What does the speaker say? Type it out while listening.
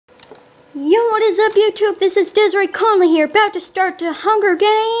Yo, what is up YouTube? This is Desiree Conley here, about to start the Hunger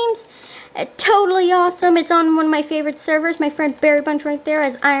Games. Totally awesome. It's on one of my favorite servers. My friend Barry Bunch right there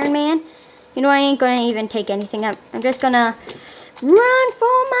as Iron Man. You know, I ain't gonna even take anything up. I'm just gonna run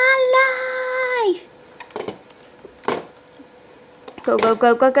for my life. Go, go,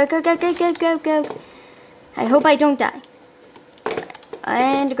 go, go, go, go, go, go, go, go, go. I hope I don't die.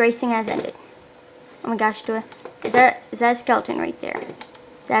 And gracing has ended. Oh my gosh, is that a skeleton right there?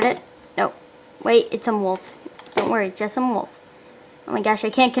 Is that it? No. Wait, it's some wolves. Don't worry, just some wolves. Oh my gosh, I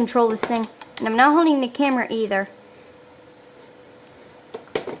can't control this thing. And I'm not holding the camera either.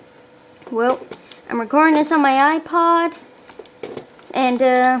 Well, I'm recording this on my iPod. And,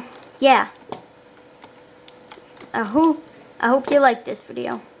 yeah. I hope you like this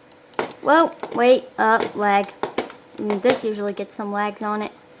video. Well, wait, lag. This usually gets some lags on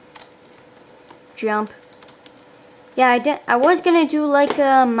it. Jump. Yeah, I was gonna do like,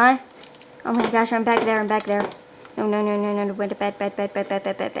 oh my gosh, I'm back there, No, no, no, no, no, wait, bad.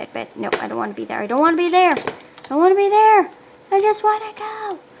 No, I don't want to be there. I don't want to be there. I just want to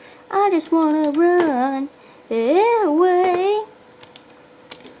go. I just want to run away.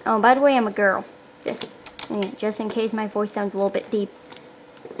 Oh, by the way, I'm a girl. Just in case my voice sounds a little bit deep.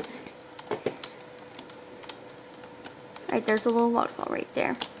 Right, there's a little waterfall right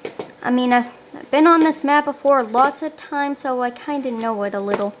there. I mean, I've been on this map before lots of times, so I kind of know it a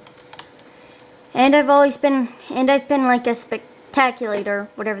little. And I've been like a spectaculator,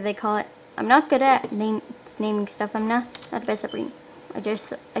 whatever they call it. I'm not good at naming stuff. I'm not the best at reading. I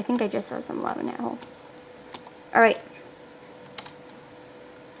think I just saw some lava in that hole. All right.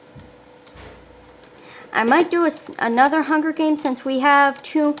 I might do another Hunger Games since we have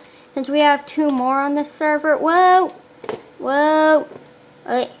two more on this server. Whoa, whoa.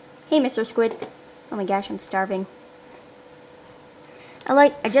 Hey, Mr. Squid. Oh my gosh, I'm starving.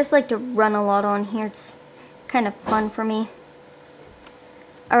 I just like to run a lot on here. It's kind of fun for me.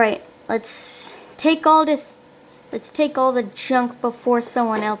 Alright, let's take all the junk before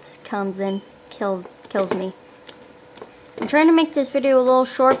someone else comes and kills me. I'm trying to make this video a little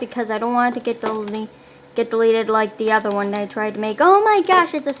short because I don't want it to get deleted like the other one that I tried to make. Oh my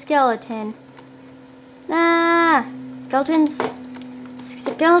gosh, it's a skeleton. Ah, Skeletons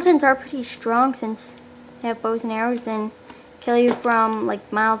are pretty strong since they have bows and arrows and kill you from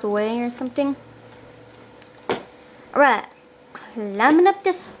like miles away or something. Alright, climbing up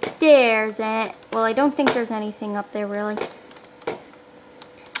the stairs and, well, I don't think there's anything up there really.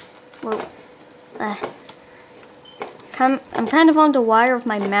 Whoa. I'm kind of on the wire of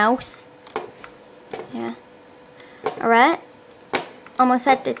my mouse. Yeah. Alright. Almost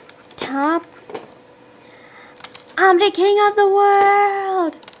at the top. I'm the king of the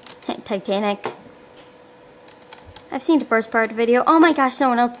world! Titanic. I've seen the first part of the video. Oh my gosh,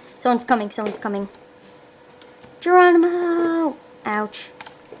 someone's coming. Geronimo! Ouch.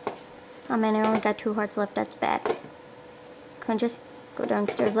 Oh man, I only got 2 hearts left, that's bad. Couldn't just go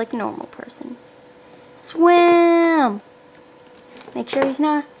downstairs like a normal person. Swim! Make sure he's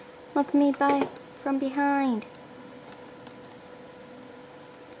not looking me from behind.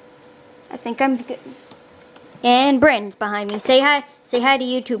 I think I'm good. And Brandon's behind me. Say hi to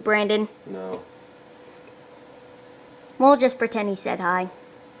YouTube, Brandon. No. We'll just pretend he said hi.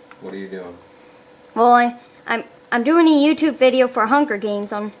 What are you doing? Well, I'm doing a YouTube video for Hunger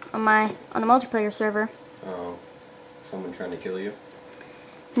Games on a multiplayer server. Oh, someone trying to kill you?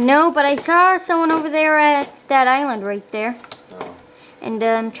 No, but I saw someone over there at that island right there. Oh. And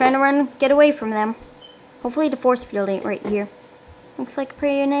I'm trying to get away from them. Hopefully the force field ain't right here. Looks like a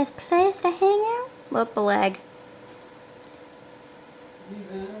pretty nice place to hang out. Whoop, a lag.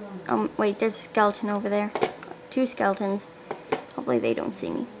 Wait, there's a skeleton over there. 2 skeletons. Hopefully they don't see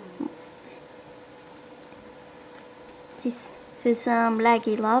me. This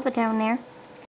laggy lava down there.